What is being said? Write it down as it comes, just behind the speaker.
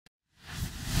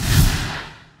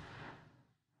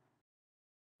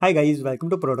Hi guys,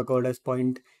 welcome to Protocol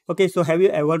Point. Okay, so have you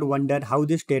ever wondered how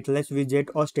the stateless widget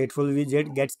or stateful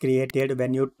widget gets created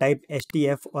when you type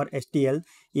STF or STL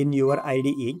in your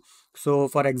IDE? So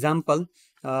for example,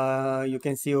 you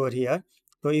can see over here.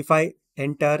 So if I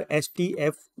enter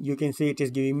STF, you can see it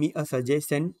is giving me a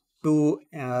suggestion to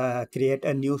create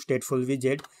a new stateful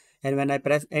widget. And when I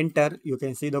press enter, you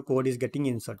can see the code is getting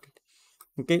inserted.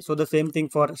 Okay, so the same thing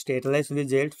for stateless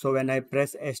widget. So when I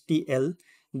press STL,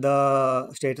 the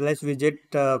stateless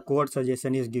widget code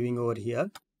suggestion is giving over here.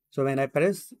 So when I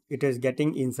press, it is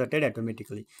getting inserted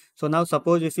automatically. So now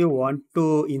suppose if you want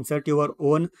to insert your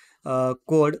own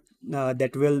code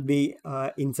that will be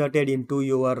inserted into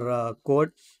your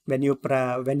code when you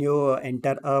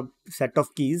enter a set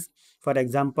of keys. For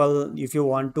example, if you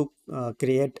want to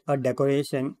create a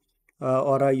decoration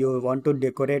or you want to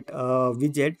decorate a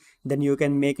widget, then you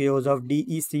can make use of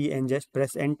DEC and just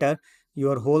press enter.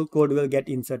 Your whole code will get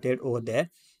inserted over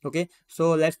there. Okay,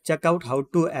 so let's check out how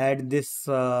to add this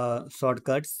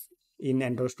shortcuts in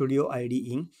Android Studio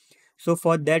IDE. So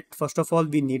for that, first of all,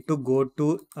 we need to go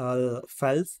to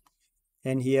files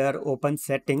and here open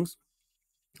settings.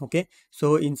 Okay,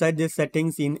 so inside this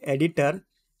settings in editor,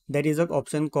 there is an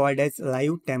option called as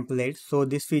live templates. So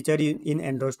this feature in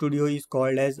Android Studio is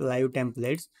called as live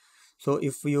templates. So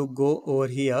if you go over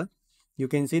here, you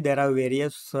can see there are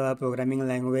various programming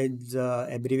language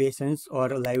abbreviations or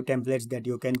live templates that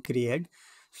you can create.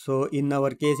 So in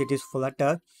our case, it is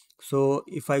Flutter. So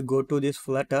if I go to this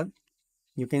Flutter,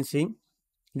 you can see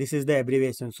this is the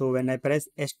abbreviation. So when I press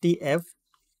STF,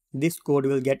 this code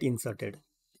will get inserted,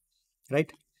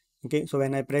 right? Okay, so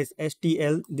when I press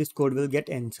STL, this code will get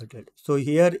inserted. So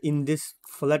here in this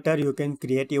Flutter, you can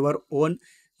create your own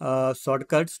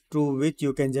shortcuts through which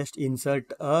you can just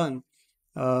insert a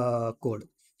code.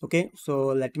 Okay, so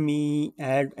let me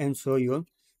add and show you.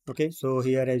 Okay, so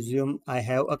here assume I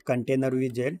have a container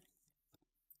widget.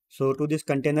 So to this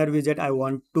container widget, I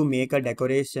want to make a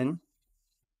decoration,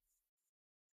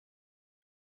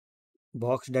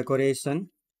 box decoration.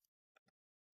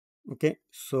 Okay,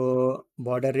 so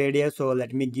border radius. So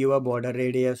let me give a border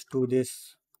radius to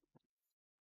this.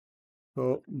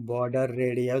 So border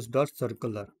radius dot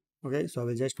circular. Okay, so I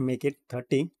will just make it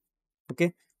 30.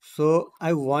 Okay, so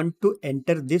I want to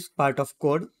enter this part of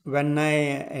code when I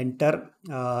enter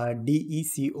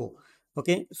DECO.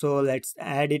 Okay, so let's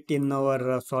add it in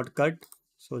our shortcut.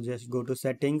 So just go to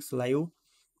settings, live,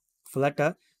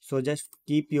 Flutter. So just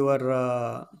keep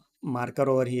your marker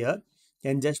over here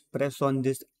and just press on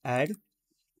this add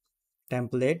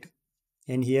template,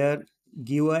 and here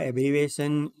give a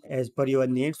abbreviation as per your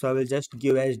need. So I will just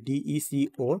give as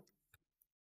DECO.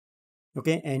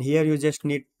 Okay, and here you just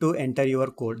need to enter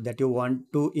your code that you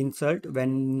want to insert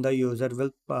when the user will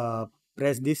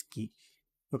press this key.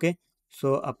 Okay,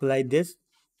 so apply this.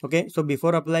 Okay, so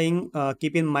before applying,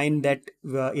 keep in mind that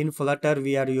in Flutter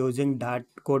we are using Dart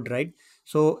code, right?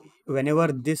 So whenever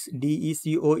this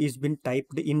DECO is been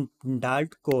typed in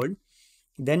Dart code,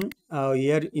 then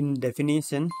here in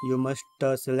definition you must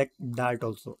select Dart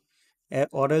also,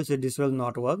 or else this will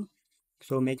not work.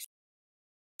 So make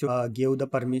sure give the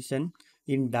permission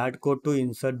in Dart code to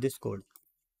insert this code.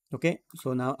 Okay,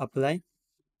 so now apply.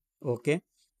 Okay,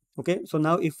 okay, so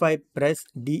now if I press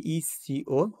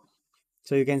DECO,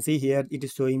 so you can see here it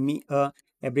is showing me a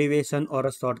abbreviation or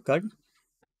a shortcut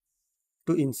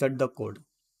to insert the code.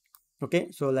 Okay,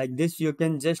 so like this you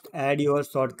can just add your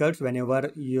shortcuts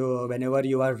whenever you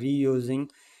are reusing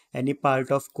any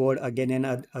part of code again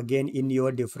and again in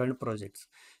your different projects.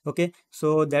 Okay,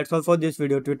 so that's all for this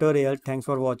video tutorial. Thanks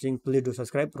for watching. Please do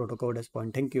subscribe. Protocol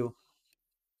Point. Thank you.